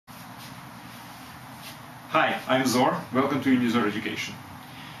Hi, I'm Zor. Welcome to Unizor Education.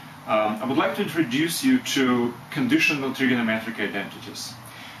 I would like to introduce you to conditional trigonometric identities.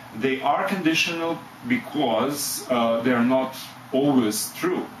 They are conditional because they are not always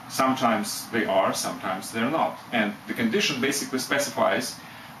true. Sometimes they are, sometimes they're not. And the condition basically specifies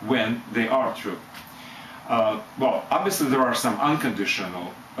when they are true. Well, obviously there are some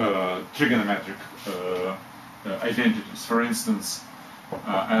unconditional trigonometric identities. For instance,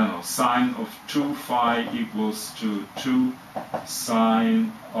 I don't know, sine of 2 phi equals to 2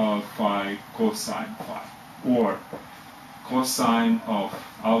 sine of phi cosine phi. Or cosine of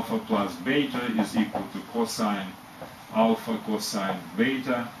alpha plus beta is equal to cosine alpha cosine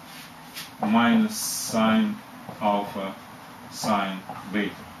beta minus sine alpha sine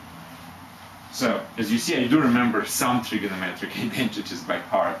beta. So, as you see, I do remember some trigonometric identities by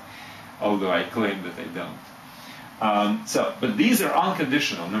heart, although I claim that I don't. But these are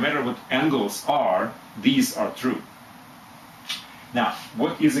unconditional. No matter what angles are, these are true. Now,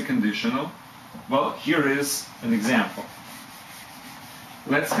 what is a conditional? Well, here is an example.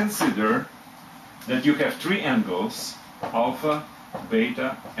 Let's consider that you have three angles, alpha,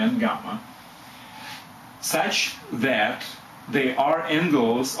 beta, and gamma, such that they are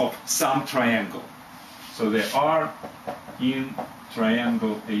angles of some triangle. So they are in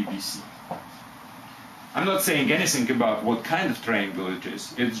triangle ABC. I'm not saying anything about what kind of triangle it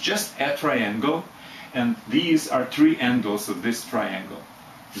is. It's just a triangle, and these are three angles of this triangle.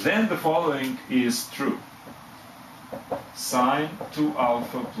 Then the following is true. Sine 2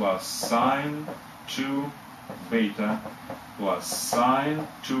 alpha plus sine 2 beta plus sine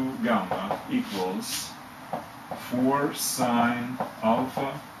 2 gamma equals 4 sine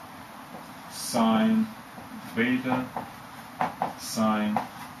alpha sine beta sine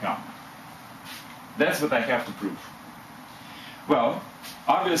gamma. That's what I have to prove. Well,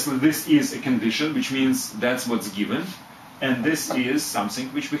 obviously this is a condition, which means that's what's given, and this is something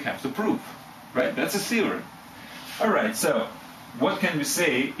which we have to prove, right? That's a theorem. All right, so what can we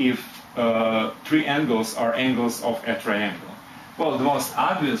say if three angles are angles of a triangle? Well, the most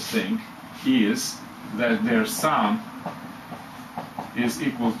obvious thing is that their sum is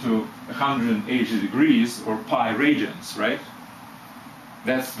equal to 180 degrees or pi radians, right?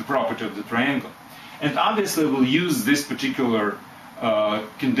 That's the property of the triangle. And obviously we'll use this particular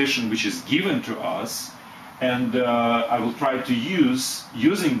condition which is given to us, and I will try to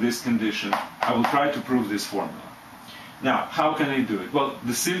using this condition, I will try to prove this formula. Now, how can I do it? Well,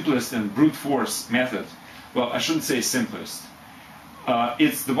 the simplest and brute force method, well, I shouldn't say simplest.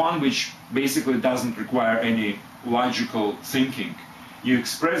 It's the one which basically doesn't require any logical thinking. You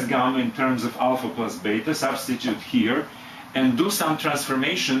express gamma in terms of alpha plus beta, substitute here, and do some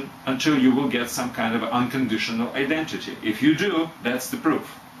transformation until you will get some kind of unconditional identity. If you do, that's the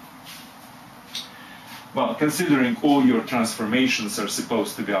proof. Well, considering all your transformations are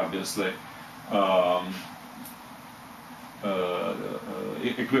supposed to be obviously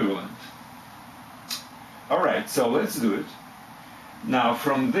equivalent. All right, so let's do it. Now,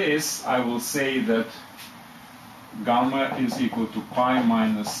 from this, I will say that gamma is equal to pi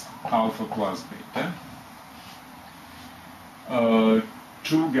minus alpha plus beta.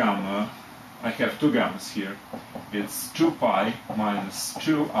 2 gamma, I have two gammas here. It's 2 pi minus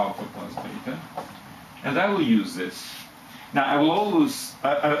 2 alpha plus beta. And I will use this. Now, I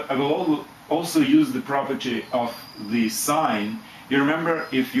will also use the property of the sign. You remember,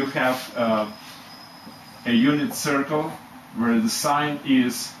 if you have a unit circle where the sign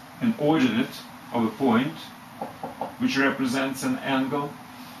is an ordinate of a point, which represents an angle.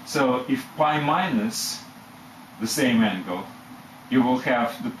 So if pi minus the same angle, you will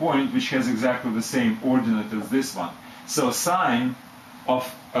have the point which has exactly the same ordinate as this one. So sine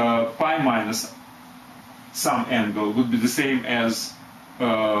of pi minus some angle would be the same as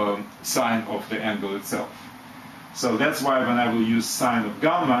sine of the angle itself. So that's why when I will use sine of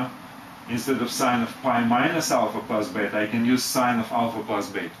gamma, instead of sine of pi minus alpha plus beta, I can use sine of alpha plus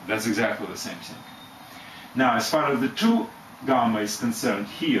beta. That's exactly the same thing. Now, as far as the 2 gamma is concerned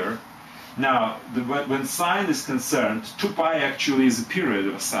here, now, when sine is concerned, 2 pi actually is a period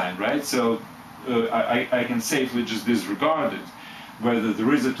of a sine, right? So I can safely just disregard it, whether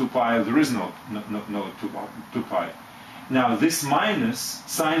there is a 2 pi or there is no 2 pi. Now, this minus,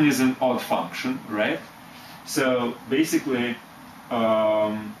 sine is an odd function, right? So basically,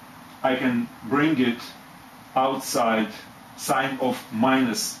 I can bring it outside sine of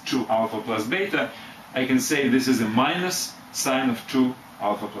minus 2 alpha plus beta. I can say this is a minus sine of 2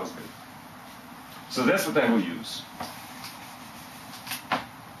 alpha plus beta. So that's what I will use.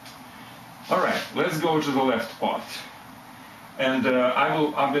 All right, let's go to the left part. And I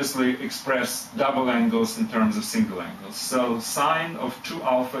will obviously express double angles in terms of single angles. So sine of 2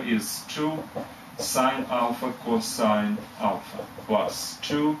 alpha is 2 sine alpha cosine alpha plus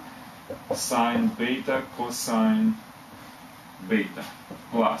 2 sine beta cosine beta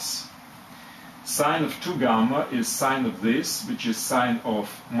plus sine of 2 gamma is sine of this, which is sine of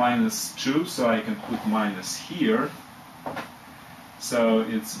minus 2, so I can put minus here. So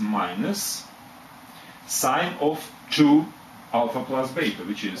it's minus sine of 2 alpha plus beta,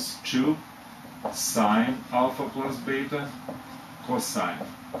 which is 2 sine alpha plus beta cosine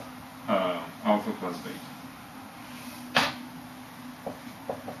alpha plus beta.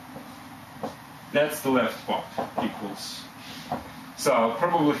 That's the left part, equals. So I'll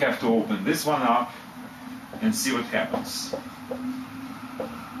probably have to open this one up and see what happens.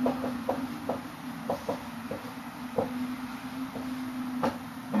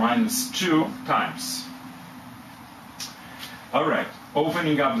 Minus 2 times. Alright,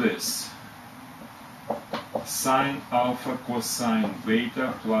 opening up this. Sine alpha cosine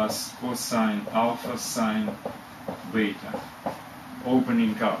beta plus cosine alpha sine beta.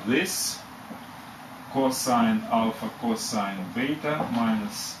 Opening up this. Cosine alpha cosine beta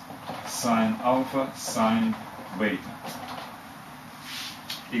minus sine alpha sine beta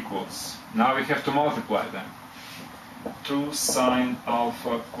equals. Now we have to multiply them. 2 sine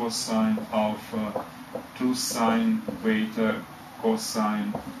alpha cosine alpha 2 sine beta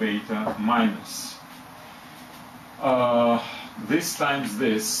cosine beta minus this times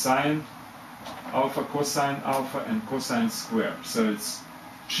this sine alpha cosine alpha and cosine square. So it's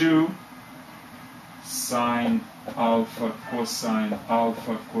 2 sine alpha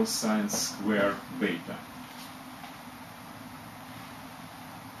cosine square beta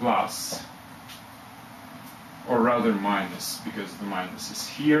plus, or rather minus, because the minus is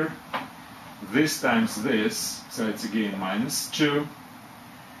here, this times this, so it's again minus 2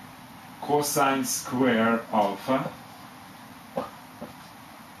 cosine square alpha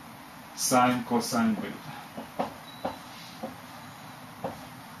sine cosine beta.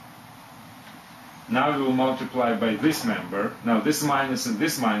 Now we will multiply by this member. Now this minus and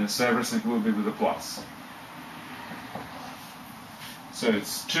this minus, so everything will be with a plus. So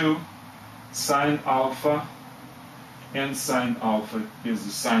it's 2 sine alpha and sine alpha is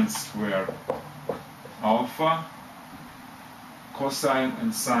the sine square alpha cosine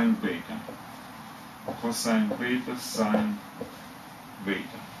and sine beta. Cosine beta sine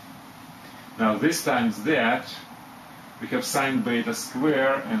beta. Now this times that, we have sine beta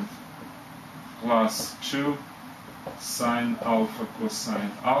square and plus 2 sine alpha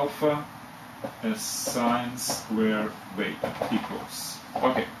cosine alpha as sine square beta equals.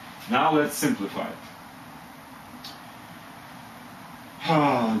 Okay, now let's simplify it.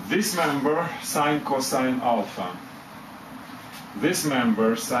 This member sine cosine alpha. This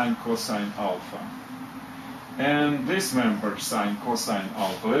member sine cosine alpha. And this member sine cosine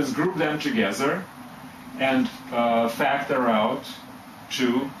alpha. Let's group them together and factor out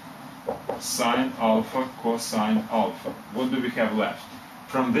 2 sine alpha cosine alpha. What do we have left?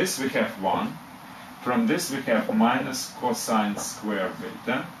 From this we have 1. From this we have minus cosine square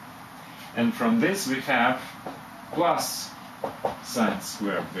beta. And from this we have plus sine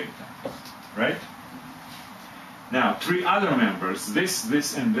square beta. Right? Now, 3 other members,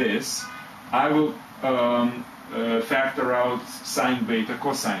 this, and this, I will factor out sine beta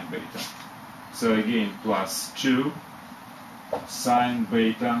cosine beta. So again, plus 2 sine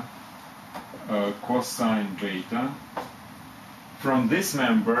beta cosine beta. From this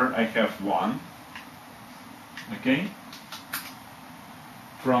member I have 1. Okay?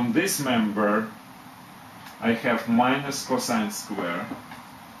 From this member I have minus cosine square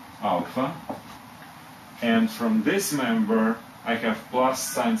alpha. And from this member I have plus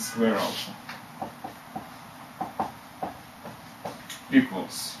sine square alpha.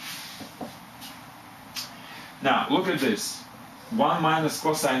 Equals. Now, look at this. 1 minus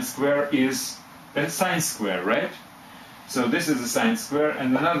cosine square is a sine square, right? So this is a sine square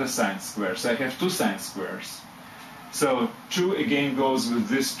and another sine square. So I have 2 sine squares. So 2 again goes with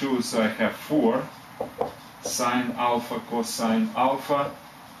this 2, so I have 4 sine alpha cosine alpha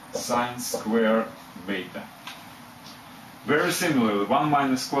sine square beta. Very similarly, 1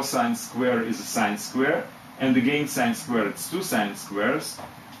 minus cosine square is a sine square, and again sine square, it's 2 sine squares.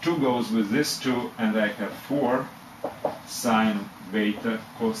 2 goes with this 2, and I have 4 sine beta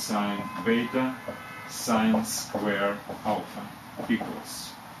cosine beta sine square alpha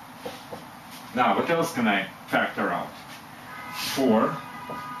equals. Now, what else can I factor out? 4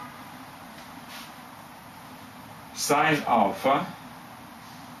 sine alpha,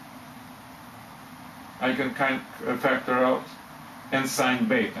 I can factor out and sine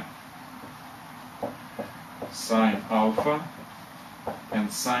beta. Sine alpha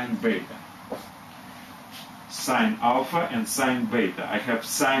and sine beta. Sine alpha and sine beta. I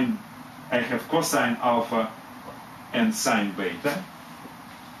have cosine alpha and sine beta.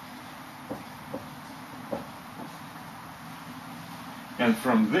 And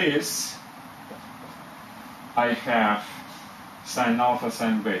from this, I have sine alpha,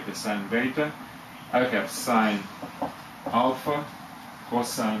 sine beta, sine beta. I have sine alpha,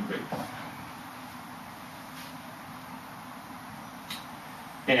 cosine beta.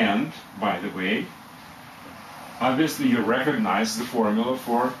 And, by the way, obviously you recognize the formula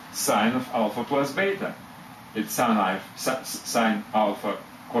for sine of alpha plus beta. It's sine alpha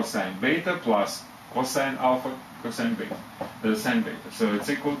cosine beta plus cosine alpha cosine beta, sine beta. So it's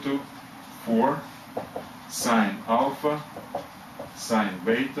equal to 4 sine alpha sine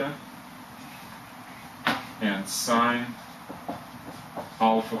beta and sine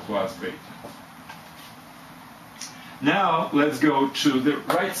alpha plus beta. Now let's go to the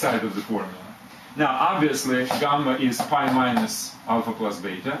right side of the formula. Now obviously gamma is pi minus alpha plus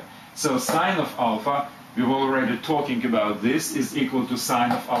beta, so sine of alpha, we were already talking about this, is equal to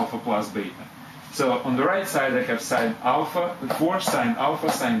sine of alpha plus beta. So on the right side I have sine alpha, 4 sine alpha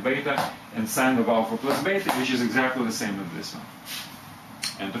sine beta and sine of alpha plus beta, which is exactly the same as this one.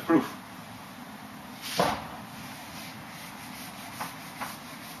 End of proof.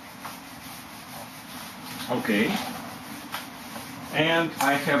 Okay. And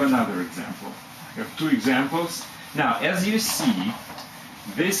I have another example. I have 2 examples. Now, as you see,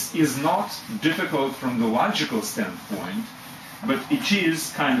 this is not difficult from the logical standpoint, but it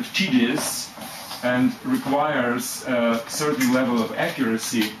is kind of tedious and requires a certain level of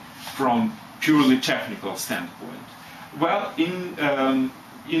accuracy from purely technical standpoint. Well, in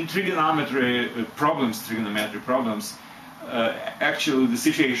trigonometry problems, actually the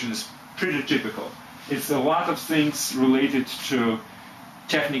situation is pretty typical. It's a lot of things related to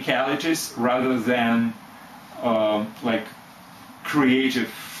technicalities rather than like creative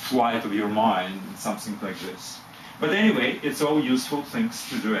flight of your mind, something like this. But anyway, it's all useful things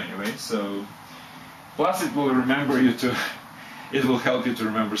to do anyway. So, plus it will it will help you to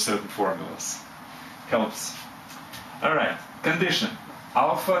remember certain formulas. Helps. All right. Condition: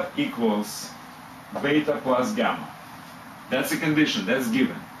 alpha equals beta plus gamma. That's a condition. That's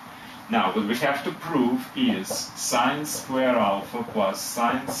given. Now, what we have to prove is sine square alpha plus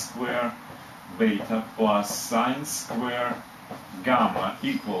sine square beta plus sine square gamma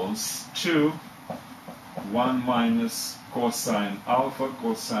equals 1 minus cosine alpha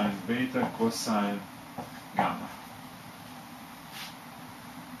cosine beta cosine gamma.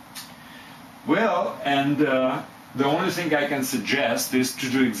 Well, and the only thing I can suggest is to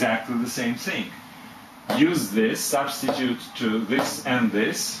do exactly the same thing. Use this, substitute to this and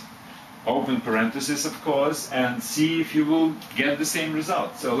this, open parentheses of course, and see if you will get the same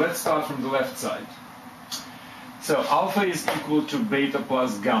result. So let's start from the left side. So alpha is equal to beta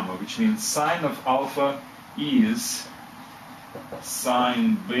plus gamma, which means sine of alpha is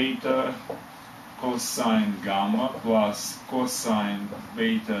sine beta cosine gamma plus cosine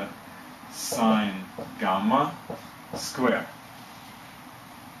beta sine gamma square,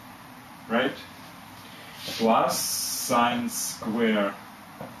 right? Plus sine square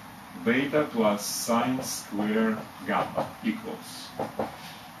beta plus sine square gamma equals.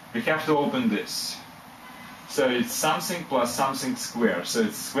 We have to open this. So it's something plus something square. So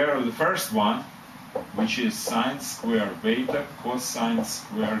it's square of the first one, which is sine square beta cosine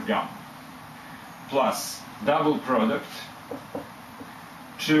square gamma, plus double product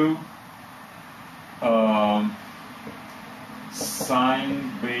to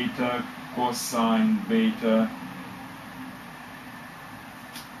sine beta cosine beta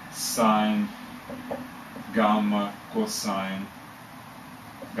sine gamma cosine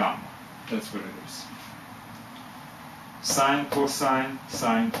gamma. That's what it is. Sine cosine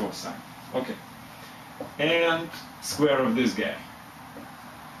sine cosine. Okay. And square of this guy.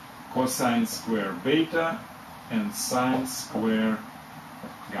 Cosine square beta and sine square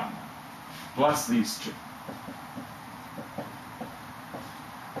gamma. Plus these two.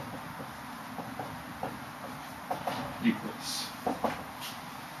 Equals.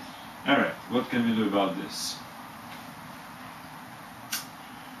 Alright, what can we do about this?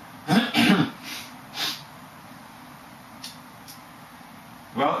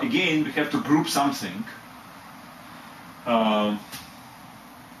 Well, again, we have to group something.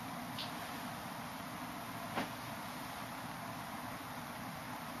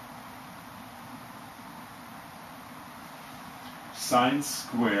 Sine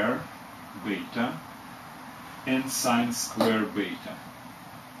square beta and sine square beta.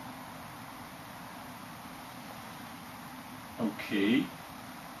 Okay.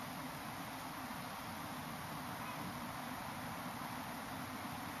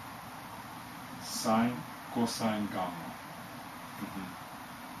 Sine, cosine, gamma.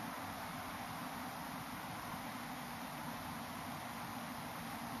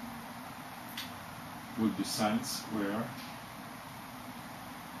 Would be sine square.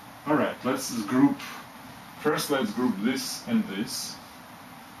 Alright, let's group. First let's group this and this.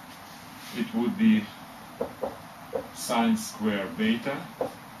 It would be sine square beta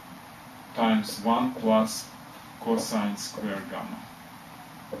times 1 plus cosine square gamma.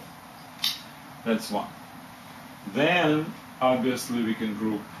 That's one. Then obviously we can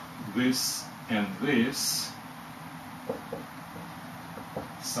group this and this,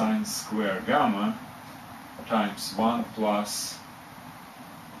 sine square gamma times 1 plus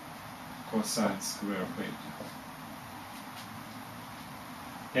cosine square beta,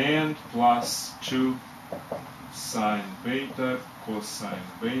 and plus 2 sine beta, cosine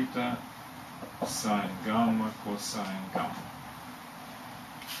beta, sine gamma, cosine gamma.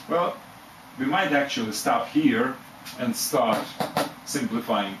 Well, we might actually stop here and start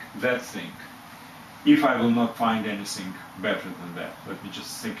simplifying that thing, if I will not find anything better than that. Let me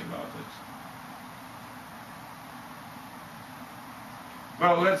just think about it.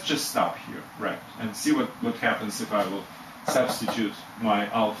 Well, let's just stop here, right, and see what happens if I will substitute my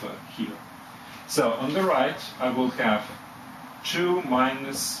alpha here. So on the right, I will have 2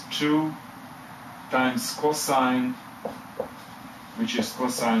 minus 2 times cosine, which is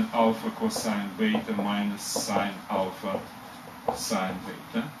cosine alpha cosine beta minus sine alpha sine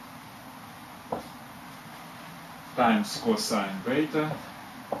beta, times cosine beta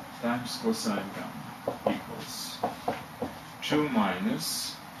times cosine gamma equals 2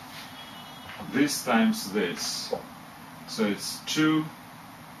 minus this times this. So it's 2.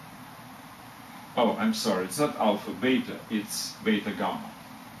 Oh, I'm sorry, it's not alpha beta, it's beta gamma.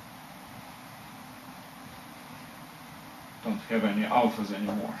 Don't have any alphas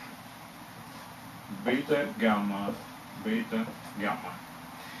anymore. Beta gamma, beta gamma.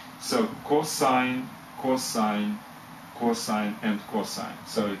 So cosine, cosine, cosine, and cosine.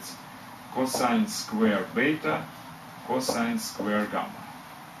 So it's cosine square beta, cosine square gamma.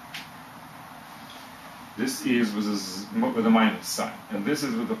 This is with a minus sign, and this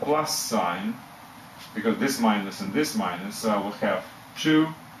is with a plus sign, because this minus and this minus, so I will have 2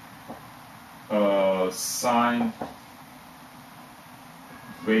 sine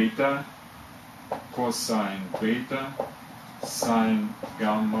beta, cosine beta, sine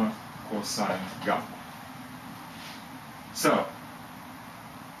gamma, cosine gamma. So,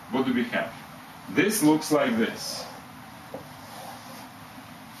 what do we have? This looks like this.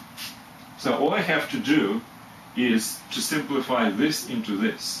 So all I have to do is to simplify this into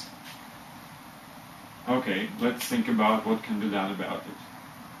this. Okay, let's think about what can be done about it.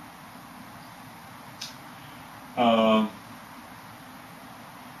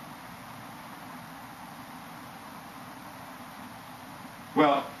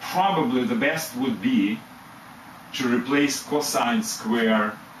 Well, probably the best would be to replace cosine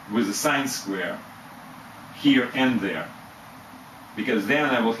square with a sine square here and there, because then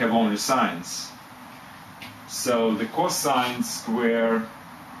I will have only sines. So the cosine square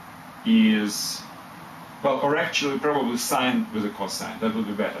is, well, or actually probably sine with a cosine, that would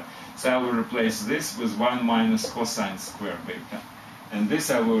be better. So I will replace this with 1 minus cosine square beta, and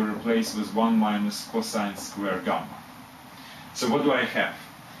this I will replace with 1 minus cosine square gamma. So what do I have?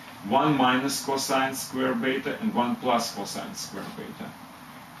 1 minus cosine square beta and 1 plus cosine square beta.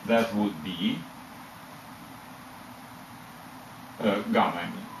 That would be gamma, I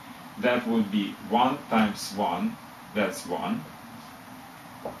mean. That would be 1 times 1, that's 1,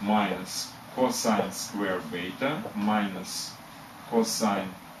 minus cosine square beta minus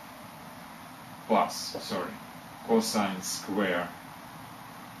cosine cosine square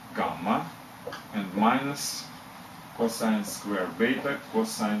gamma, and minus cosine square beta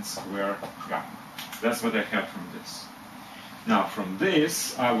cosine square gamma. That's what I have from this. Now from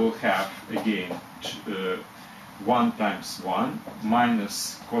this I will have again 1 times 1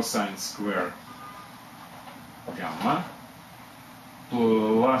 minus cosine square gamma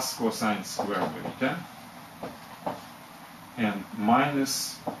plus cosine square beta and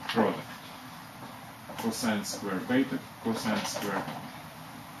minus product cosine square beta cosine square gamma.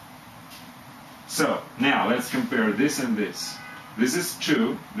 So now let's compare this and this. This is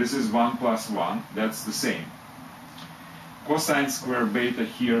 2, this is 1 plus 1, that's the same. Cosine square beta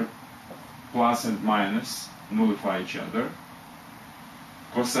here, plus and minus nullify each other.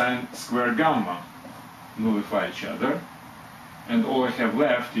 Cosine square gamma nullify each other, and all I have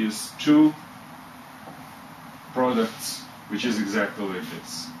left is two products, which is exactly like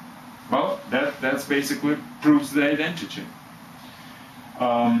this. Well, that's basically proves the identity.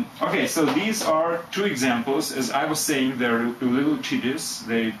 Okay, so these are two examples. As I was saying, they're a little tedious.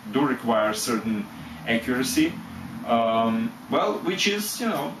 They do require certain accuracy. Well, which is, you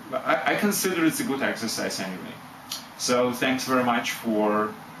know, I consider it's a good exercise anyway. So thanks very much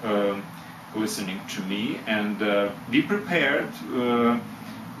for listening to me, and be prepared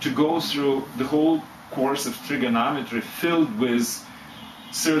to go through the whole course of trigonometry filled with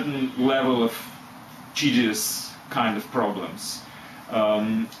certain level of tedious kind of problems.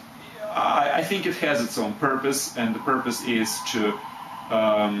 I think it has its own purpose, and the purpose is to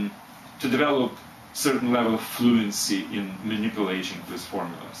develop certain level of fluency in manipulating these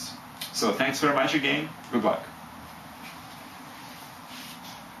formulas. So thanks very much again. Good luck.